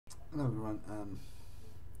Hello everyone.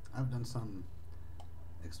 I've done some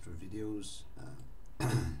extra videos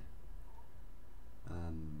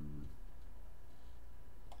um,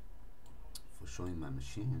 for showing my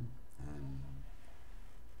machine, and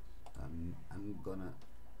I'm gonna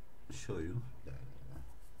show you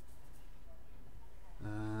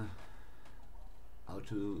how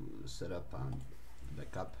to set up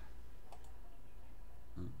backup.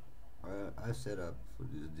 I set up for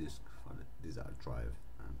this disk, for this hard drive,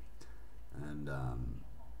 and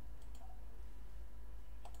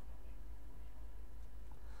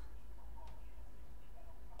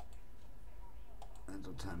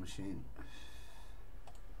enter time machine,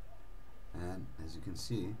 and as you can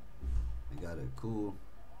see, I got a cool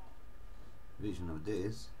vision of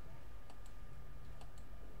this.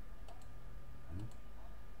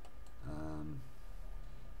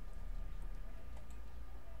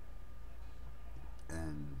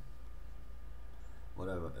 And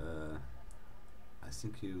whatever, I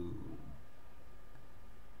think you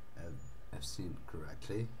have seen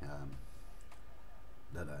correctly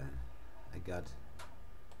that I got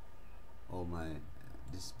all my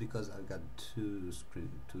this, because I've got two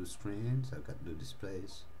screens. I've got the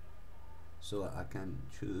displays, so I can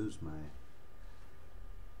choose my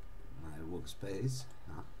workspace.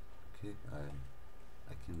 Okay,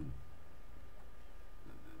 I can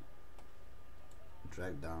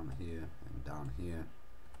drag down here and down here,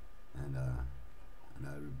 and I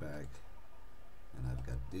read back, and I've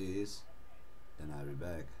got this, then I read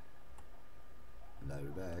back, and I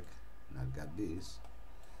read back, and I've got this.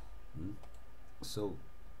 So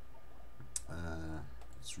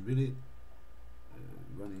it's really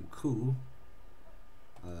running cool.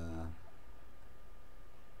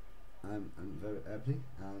 I'm very happy,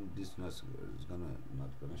 and this is not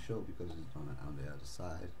gonna show because it's on the other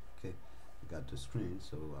side. Okay, I got the screen,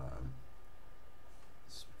 so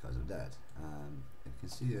it's because of that. You can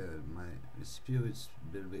see my CPU is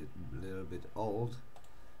a little bit old,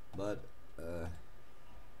 but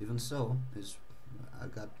even so, I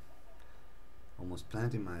got almost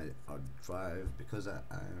plenty in my hard drive, because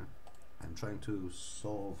I'm trying to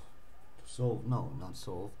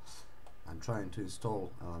I'm trying to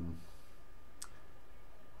install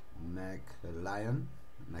Mac OS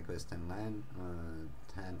X Lion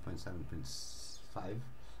 10.7.5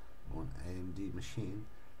 on AMD Machine,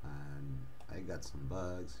 and I got some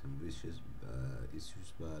bugs and issues,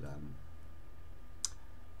 but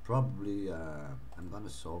probably I'm gonna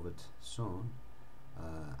solve it soon.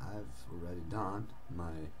 I've already done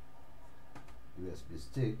my USB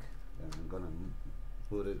stick, and I'm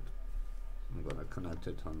gonna connect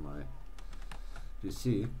it on my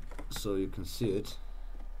PC so you can see it,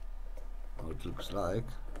 how it looks like,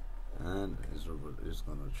 and it's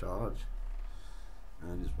gonna charge,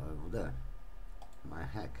 and it's right over there, my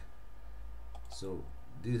hack. So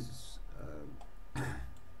this is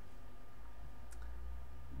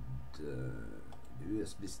the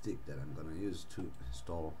USB stick that I'm gonna use to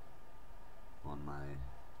install on my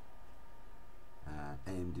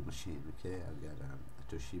AMD machine. Okay, I've got a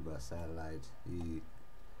Toshiba Satellite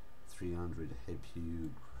E300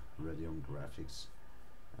 APU Radeon graphics,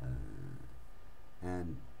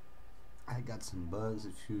 and I got some bugs.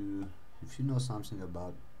 If you know something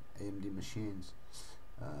about AMD machines,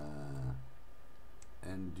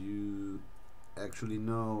 and you actually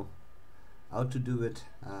know how to do it,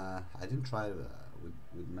 I didn't try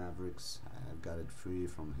with Mavericks. I've got it free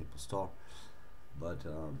from Apple Store, but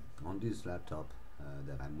on this laptop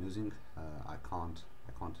that I'm using, I can't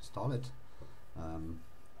install it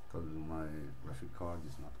because my graphic card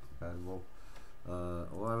is not compatible.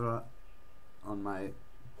 However, on my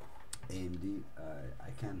AMD,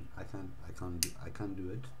 I can do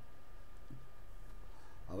it.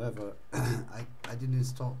 However, I didn't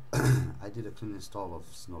install. I did a clean install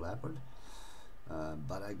of Snow Leopard,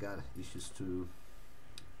 but I got issues to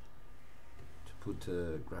put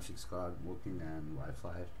a graphics card working and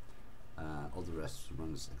Wi-Fi. All the rest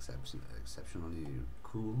runs exceptionally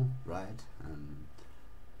cool, right? And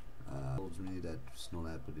told me that Snow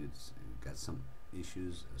Leopard got some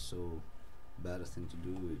issues, so better thing to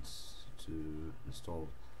do is to install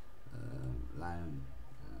Lion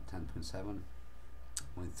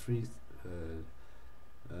 10.7.3,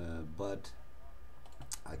 but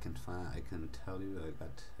I can tell you I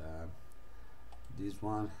got this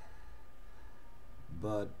one,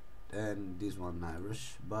 and this one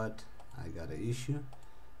Irish, but I got an issue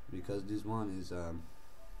because this one is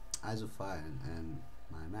ISO file, and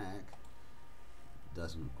my Mac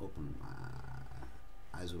doesn't open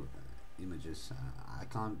ISO images. I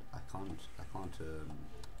can't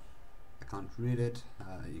I can't read it.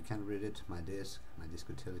 You can read it. My disk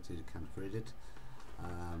utility, you can't read it.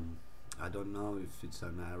 I don't know if it's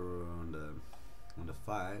an error on the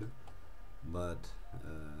file, but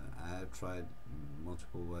I have tried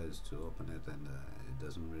multiple ways to open it, and it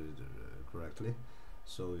doesn't read it correctly,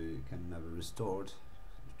 so you can never restore it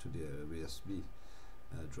to the USB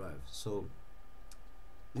drive. So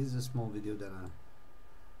this is a small video that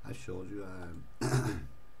I showed you.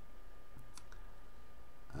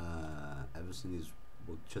 Everything is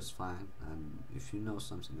worked just fine, and if you know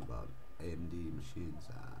something about AMD machines,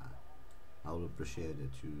 I would appreciate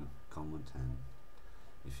it. You comment, and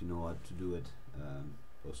if you know how to do it,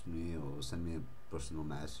 post me or send me a personal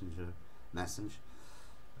message,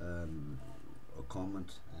 or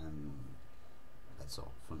comment, and that's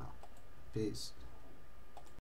all for now. Peace.